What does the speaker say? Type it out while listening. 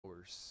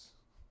hours.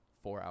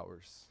 4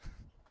 hours.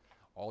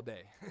 All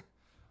day.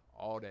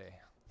 All day.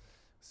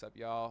 What's up,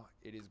 y'all?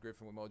 It is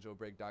Griffin with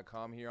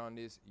Mojobreak.com here on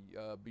this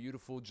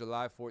beautiful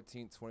July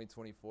 14th,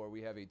 2024.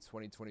 We have a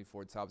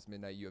 2024 Topps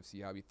Midnight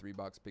UFC Hobby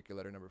 3-box. Pick your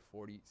letter number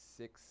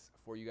 46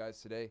 for you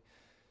guys today.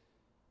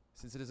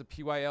 Since it is a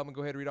PYL, I'm going to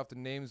go ahead and read off the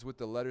names with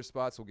the letter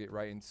spots. We'll get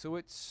right into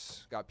it.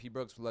 Got P.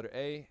 Brooks with letter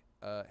A.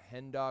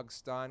 Hendog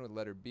Stein with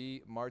letter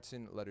B.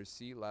 Martin, letter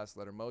C. Last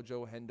letter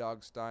Mojo.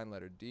 Hendog Stein,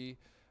 letter D.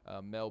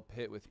 Mel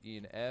Pitt with E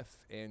and F.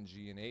 And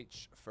G and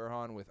H.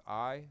 Furhan with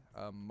I.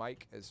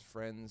 Mike as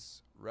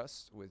friends.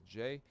 Rust with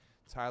J.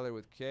 Tyler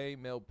with K.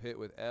 Mel Pitt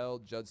with L.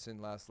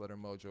 Judson, last letter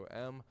Mojo,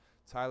 M.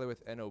 Tyler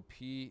with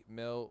N-O-P.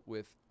 Mel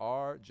with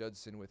R.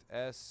 Judson with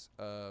S.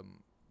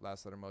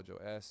 Last letter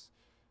Mojo, S.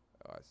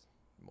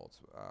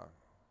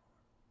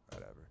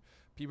 Whatever.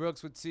 P.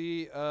 Brooks with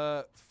T,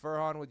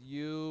 Furhan with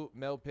U,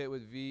 Mel Pitt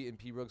with V, and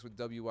P. Brooks with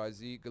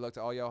W-Y-Z. Good luck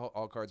to all y'all.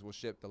 All cards will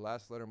ship. The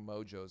last letter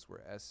Mojos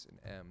were S and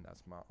M.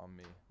 That's on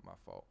me. My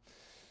fault.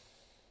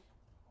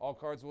 All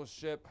cards will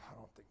ship. I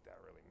don't think that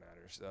really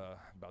matters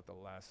about the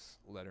last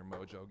letter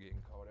Mojo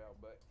getting called out,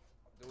 but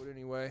I'll do it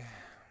anyway.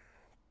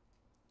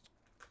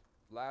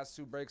 Last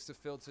two breaks to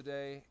fill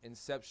today.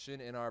 Inception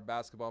in our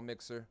basketball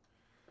mixer.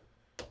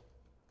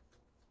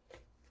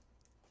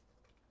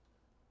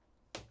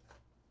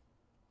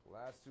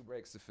 Last two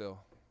breaks to fill.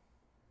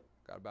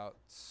 Got about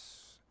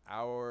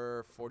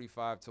hour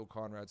 45 till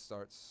Conrad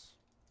starts.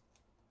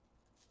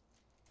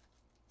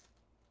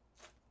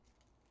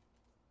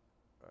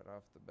 Right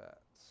off the bat.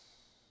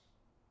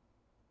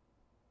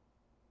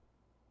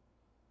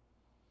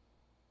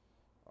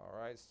 All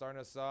right,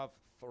 starting us off,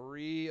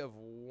 3 of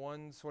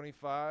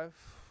 125.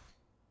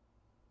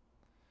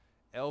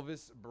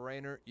 Elvis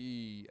Brainer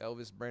E.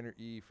 Elvis Brainer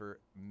E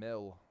for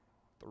Mel.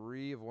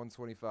 3 of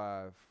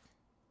 125.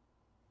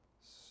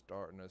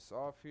 Starting us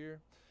off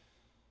here.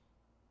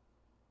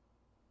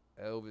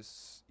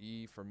 Elvis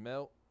E for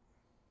Mel.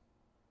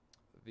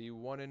 The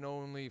one and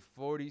only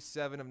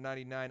 47 of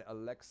 99,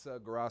 Alexa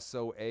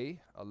Grasso A.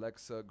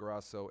 Alexa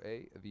Grasso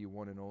A, the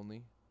one and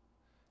only.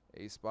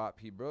 A spot,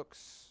 P.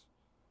 Brooks.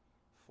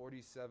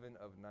 47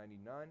 of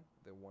 99,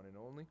 the one and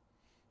only.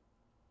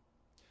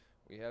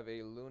 We have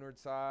a Lunar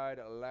Tide,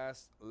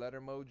 last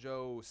letter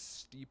Mojo,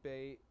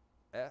 Stipe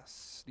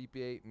S.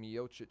 Stipe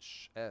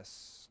Miocic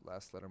S.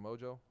 Last letter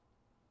Mojo.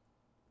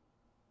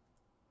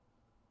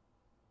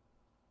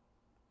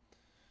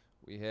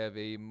 We have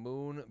a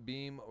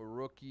Moonbeam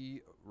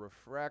Rookie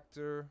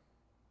Refractor.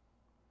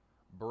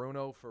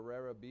 Bruno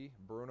Ferreira B.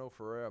 Bruno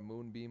Ferreira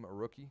Moonbeam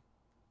Rookie.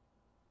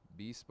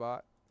 B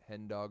spot.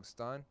 Hendog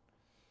Stein.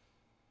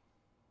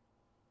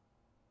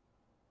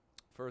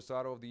 First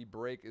auto of the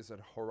break is at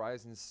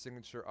Horizon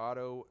Signature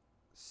Auto.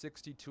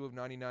 62 of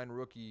 99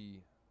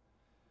 rookie.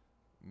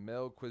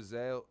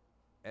 Melquizel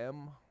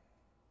M.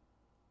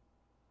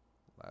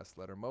 Last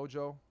letter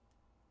Mojo.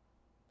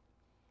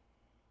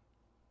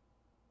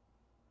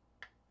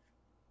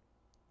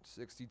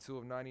 62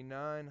 of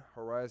 99,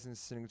 Horizon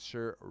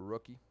Signature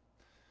Rookie.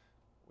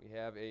 We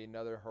have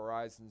another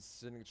Horizon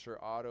Signature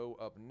Auto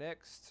up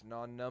next.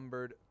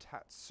 Non-numbered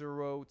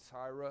Tatsuro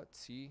Taira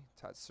T.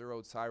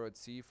 Tatsuro Taira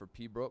T for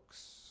P.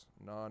 Brooks.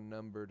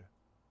 Non-numbered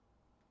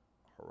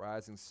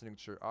Horizon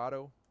Signature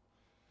Auto.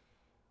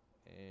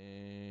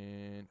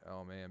 And,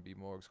 oh man, B.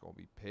 Morg's going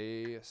to be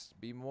pissed.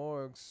 B.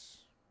 Morg's,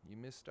 you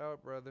missed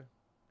out, brother.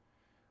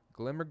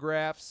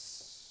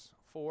 Glimmergraphs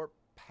for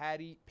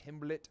Patty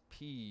Pimblett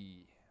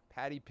P.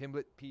 Patty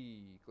Pimblett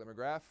P.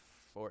 Glimmergraph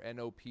for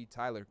N-O-P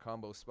Tyler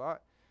combo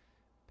spot.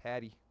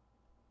 Patty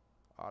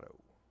Auto.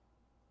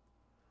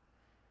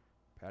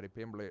 Patty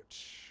Pimblett.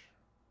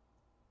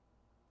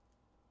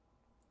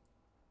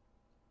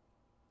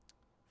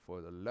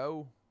 For the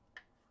low.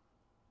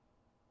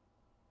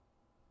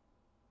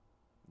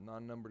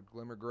 Non-numbered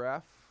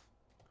Glimmergraph.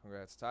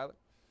 Congrats, Tyler.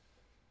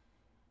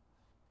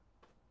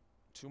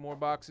 2 more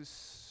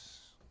boxes.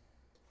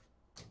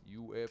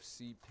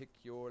 UFC, pick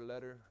your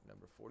letter,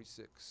 number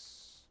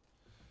 46.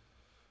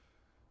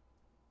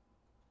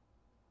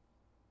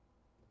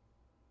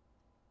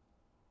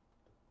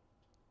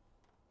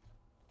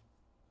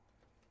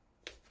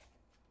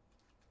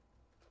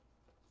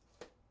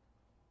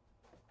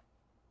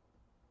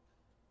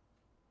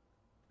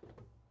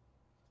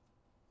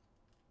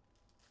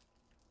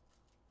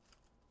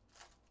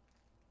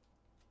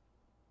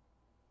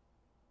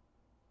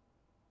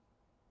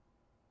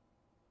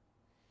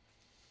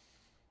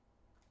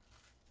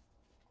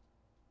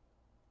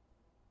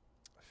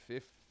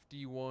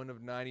 '51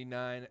 of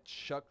 99,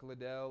 Chuck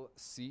Liddell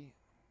C.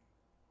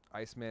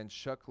 Iceman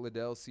Chuck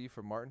Liddell C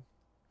for Martin.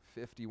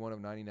 51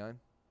 of 99.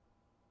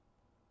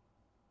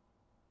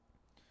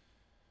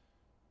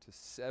 To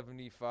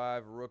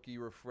 75, rookie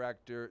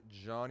refractor,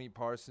 Johnny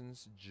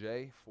Parsons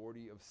J.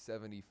 40 of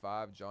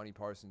 75, Johnny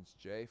Parsons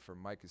J for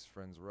Mike's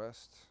Friends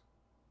Rest.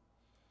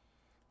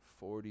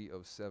 40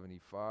 of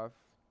 75.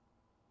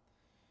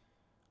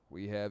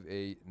 We have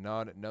a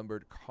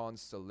non-numbered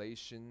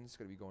Constellation. It's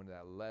going to be going to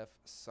that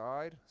left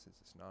side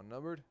since it's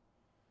non-numbered.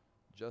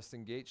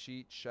 Justin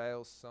Gaethje,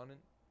 Chael Sonnen.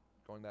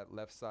 Going that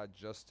left side,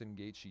 Justin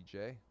Gaethje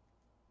J.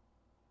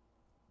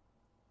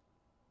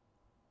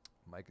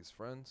 Mike is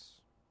friends.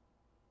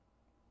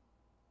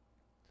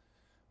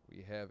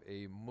 We have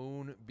a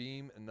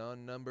Moonbeam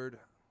non-numbered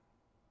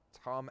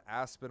Tom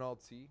Aspinall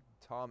T.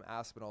 Tom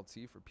Aspinall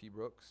T for P.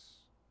 Brooks.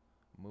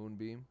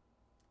 Moonbeam.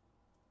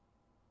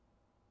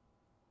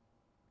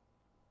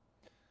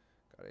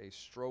 Got a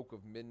Stroke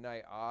of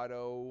Midnight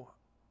Auto.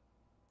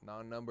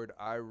 Non-numbered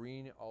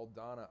Irene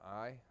Aldana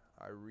I.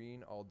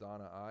 Irene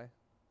Aldana I.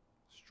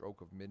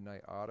 Stroke of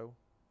Midnight Auto.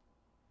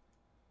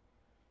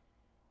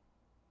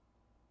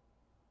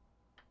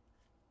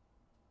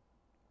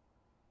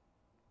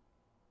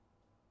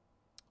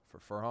 For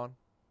Furhan.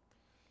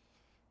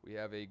 We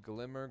have a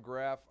Glimmer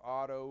Graph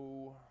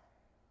Auto.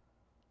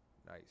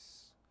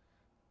 Nice.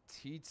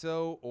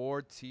 Tito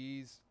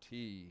Ortiz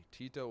T.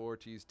 Tito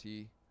Ortiz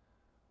T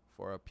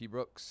for P.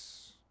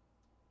 Brooks.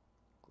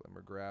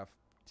 Glimmer Graph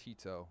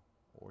Tito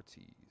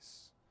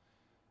Ortiz.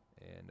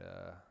 And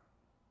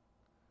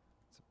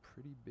it's a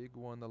pretty big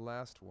one, the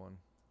last one.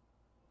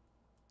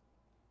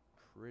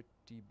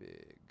 Pretty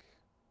big.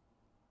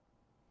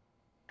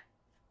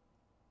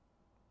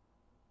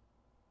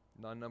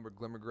 Non-numbered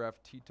Glimmer Graph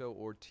Tito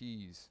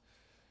Ortiz.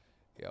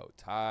 Yo,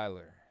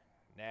 Tyler.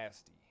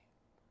 Nasty.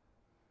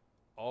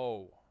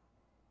 Oh.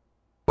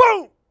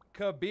 Boom!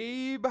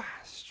 Khabib.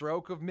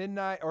 Stroke of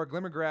Midnight. Or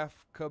Glimmer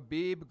Graph.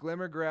 Khabib.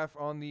 Glimmer Graph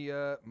on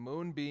the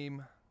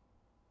Moonbeam.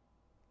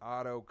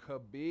 Auto.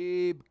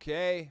 Khabib.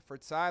 K for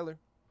Tyler.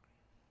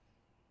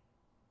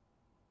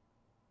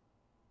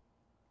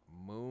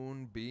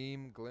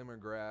 Moonbeam. Glimmer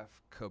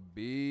Graph.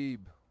 Khabib.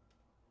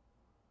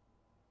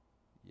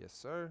 Yes,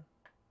 sir.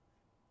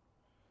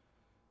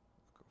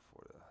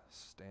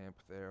 Stamp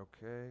there,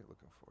 okay.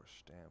 Looking for a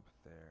stamp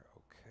there,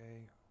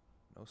 okay.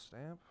 No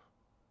stamp.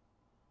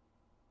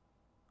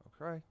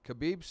 Okay.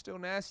 Khabib's still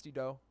nasty,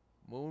 though.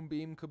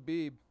 Moonbeam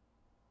Khabib.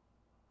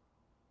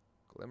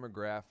 Glimmer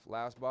Graph.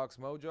 Last box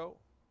mojo.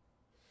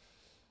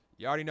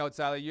 You already know,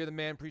 Tyler. You're the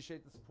man.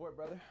 Appreciate the support,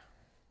 brother.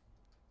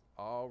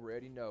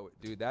 Already know it.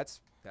 Dude,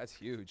 that's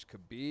huge.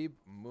 Khabib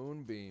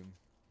Moonbeam.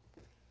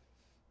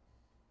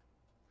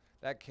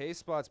 That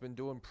K-Spot's been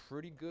doing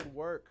pretty good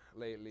work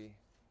lately.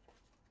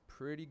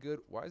 Pretty good.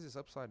 Why is this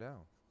upside down?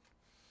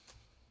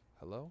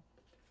 Hello?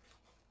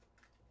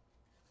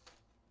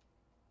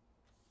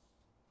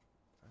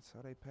 That's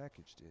how they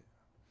packaged it.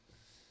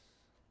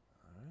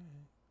 All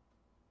right.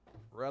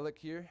 Relic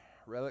here.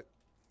 Relic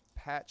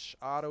patch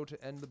auto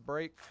to end the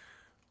break.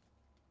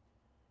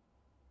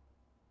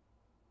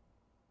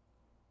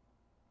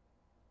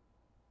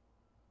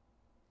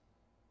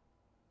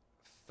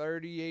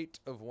 $38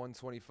 of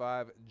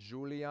 125.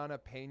 Juliana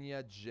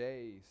Pena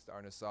J.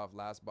 Starting us off.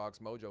 Last box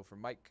mojo for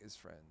Mike, his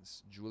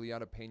friends.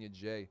 Juliana Pena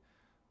J.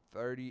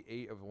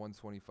 38 of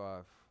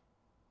 125.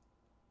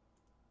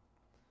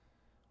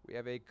 We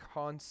have a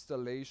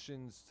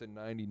Constellations to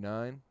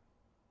 99.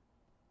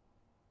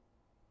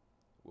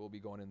 We'll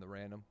be going in the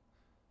random.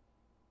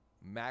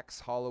 Max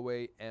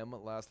Holloway M.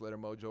 Last letter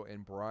mojo.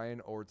 And Brian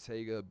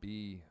Ortega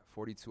B.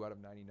 42 out of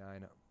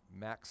 99.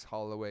 Max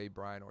Holloway,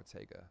 Brian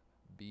Ortega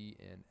B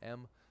and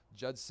M.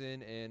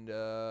 Judson and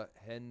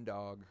Hen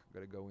Dog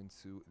going to go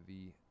into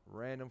the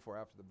random for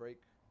after the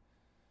break.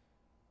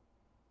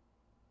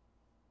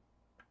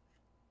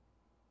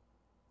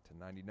 To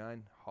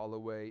 99.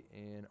 Holloway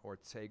and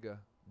Ortega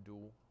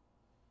duel.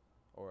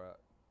 Or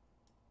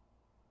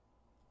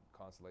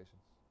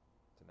Constellations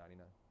to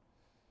 99.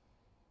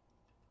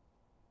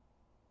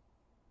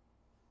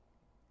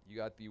 You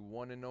got the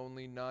one and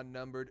only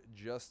non-numbered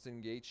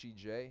Justin Gaethje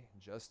J.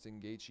 Justin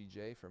Gaethje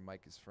J for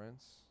Mike's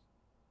friends.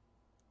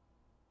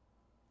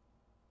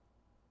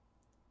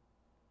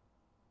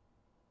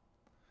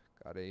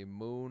 Got a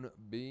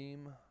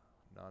Moonbeam,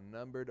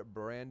 non-numbered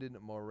Brandon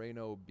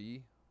Moreno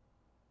B.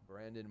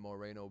 Brandon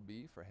Moreno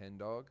B for Hen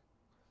Dog.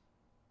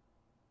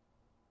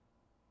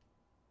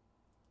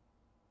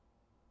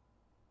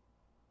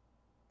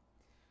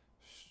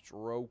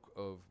 Stroke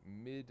of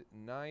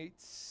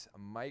Midnight,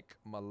 Mike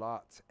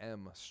Malott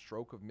M.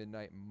 Stroke of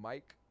Midnight,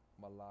 Mike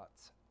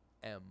Malott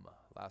M.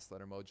 Last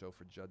letter mojo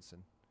for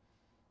Judson.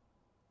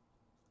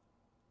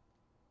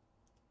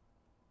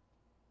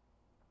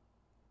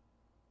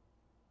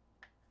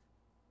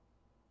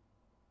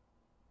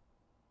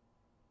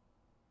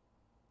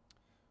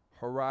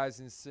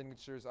 Horizon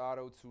Signatures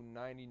Auto to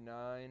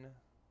 99.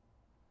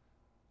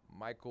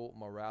 Michael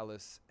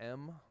Morales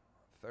M.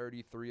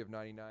 33 of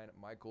 99.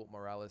 Michael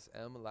Morales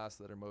M.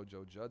 Last letter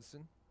mojo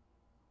Judson.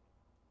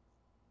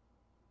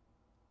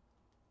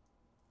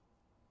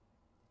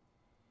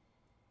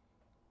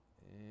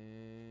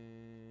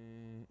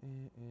 And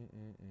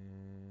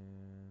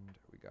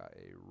we got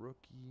a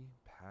rookie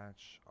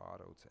patch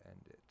auto to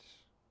end it.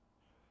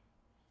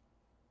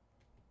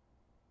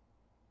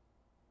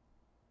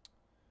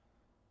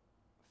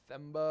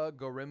 Themba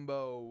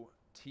Gorimbo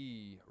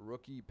T.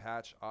 Rookie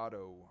patch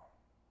auto.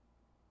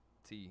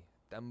 T.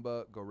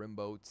 Themba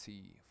Gorimbo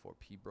T for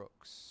P.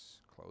 Brooks.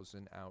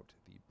 Closing out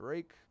the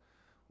break.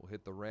 We'll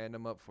hit the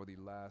random up for the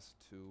last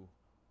two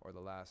are the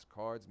last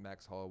cards.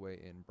 Max Holloway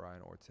and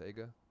Brian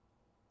Ortega.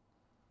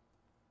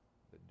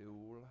 The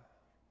duel.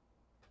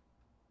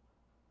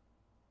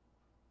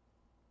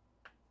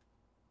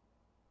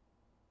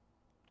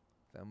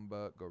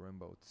 Themba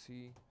Gorimbo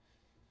T.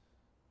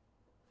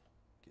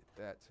 Get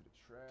that to the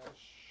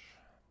trash.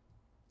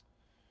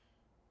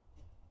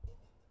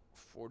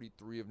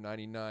 43 of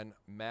 99.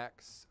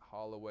 Max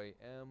Holloway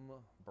M.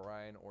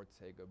 Brian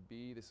Ortega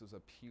B. This was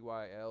a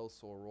PYL,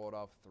 so it rolled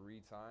off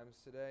 3 times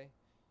today.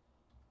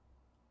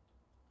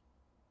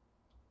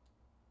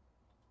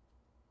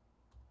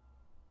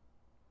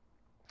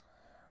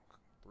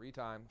 Three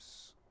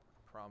times.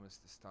 Promise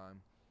this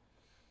time.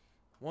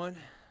 1,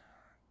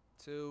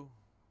 2,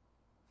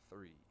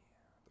 3.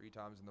 3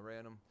 times in the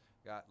random.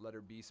 Got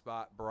letter B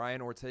spot.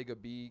 Brian Ortega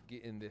B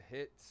getting the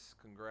hits.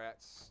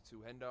 Congrats to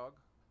Hendog.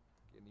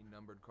 Getting the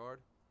numbered card.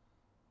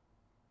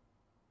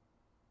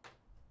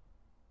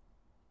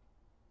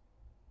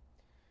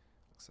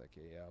 Looks like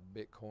a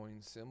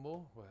Bitcoin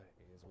symbol, but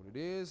it is what it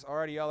is.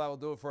 Alrighty, y'all, that will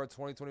do it for our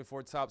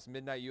 2024 Topps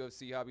Midnight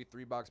UFC Hobby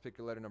 3-box. Pick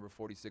your letter number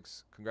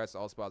 46. Congrats to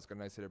all spots. Got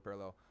a nice hitter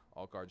parallel.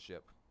 All card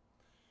ship.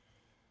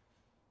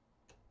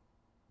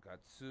 Got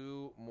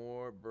 2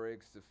 more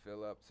breaks to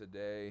fill up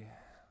today.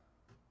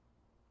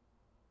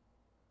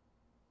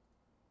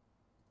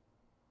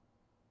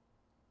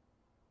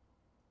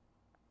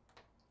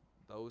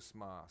 Dos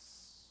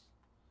mas.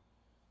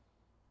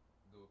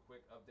 Do a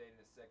quick update in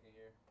a second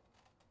here.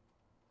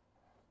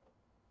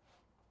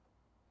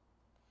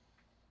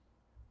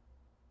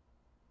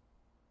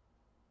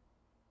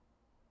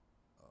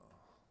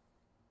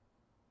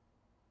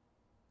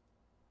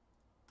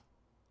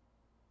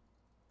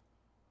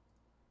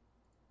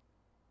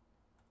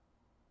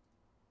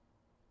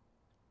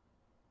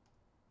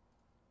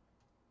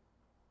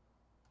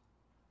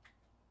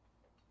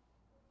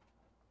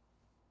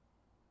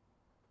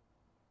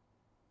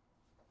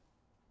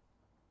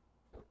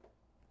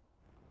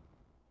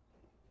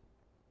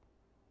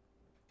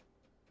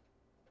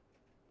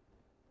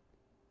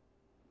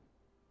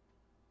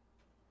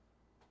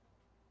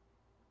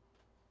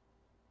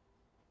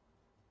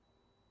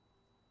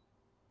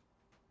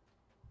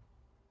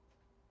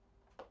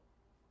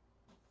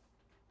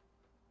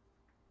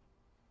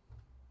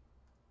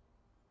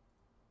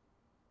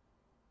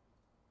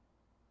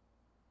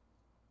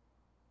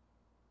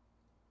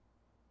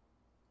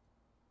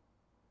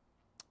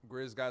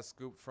 Grizz got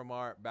scooped from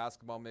our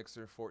basketball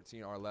mixer.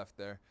 14 are left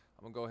there.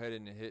 I'm going to go ahead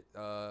and hit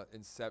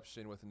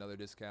Inception with another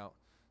discount.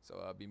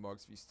 So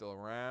B-Marks, if you're still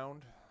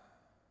around.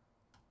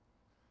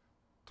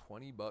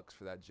 $20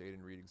 for that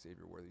Jaden Reed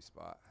Xavier Worthy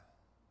spot.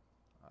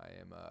 I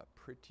am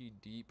pretty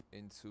deep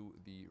into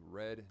the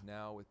red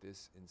now with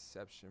this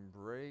Inception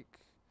break.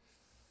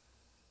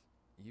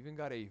 Even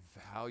got a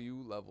value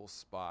level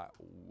spot.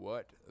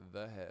 What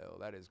the hell?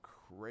 That is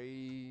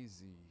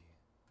crazy.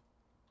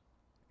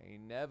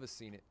 Ain't never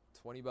seen it.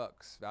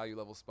 $20. Value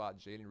level spot.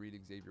 Jaden Reed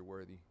Xavier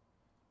Worthy.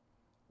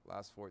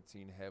 Last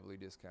 14 heavily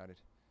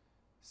discounted.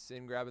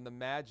 Sin grabbing the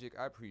Magic.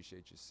 I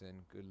appreciate you,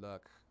 Sin. Good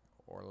luck.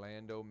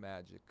 Orlando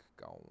Magic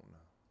gone.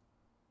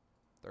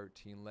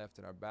 13 left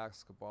in our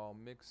basketball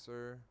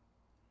mixer.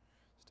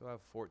 Still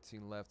have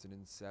 14 left in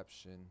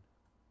Inception.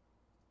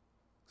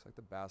 Looks like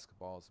the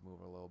basketball is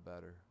moving a little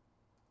better.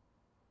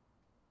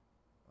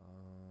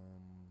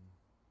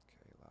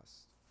 Okay,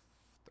 last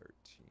 13.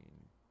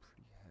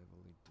 Pretty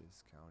heavily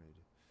discounted.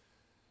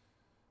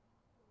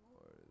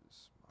 What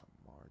is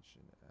my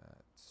margin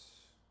at?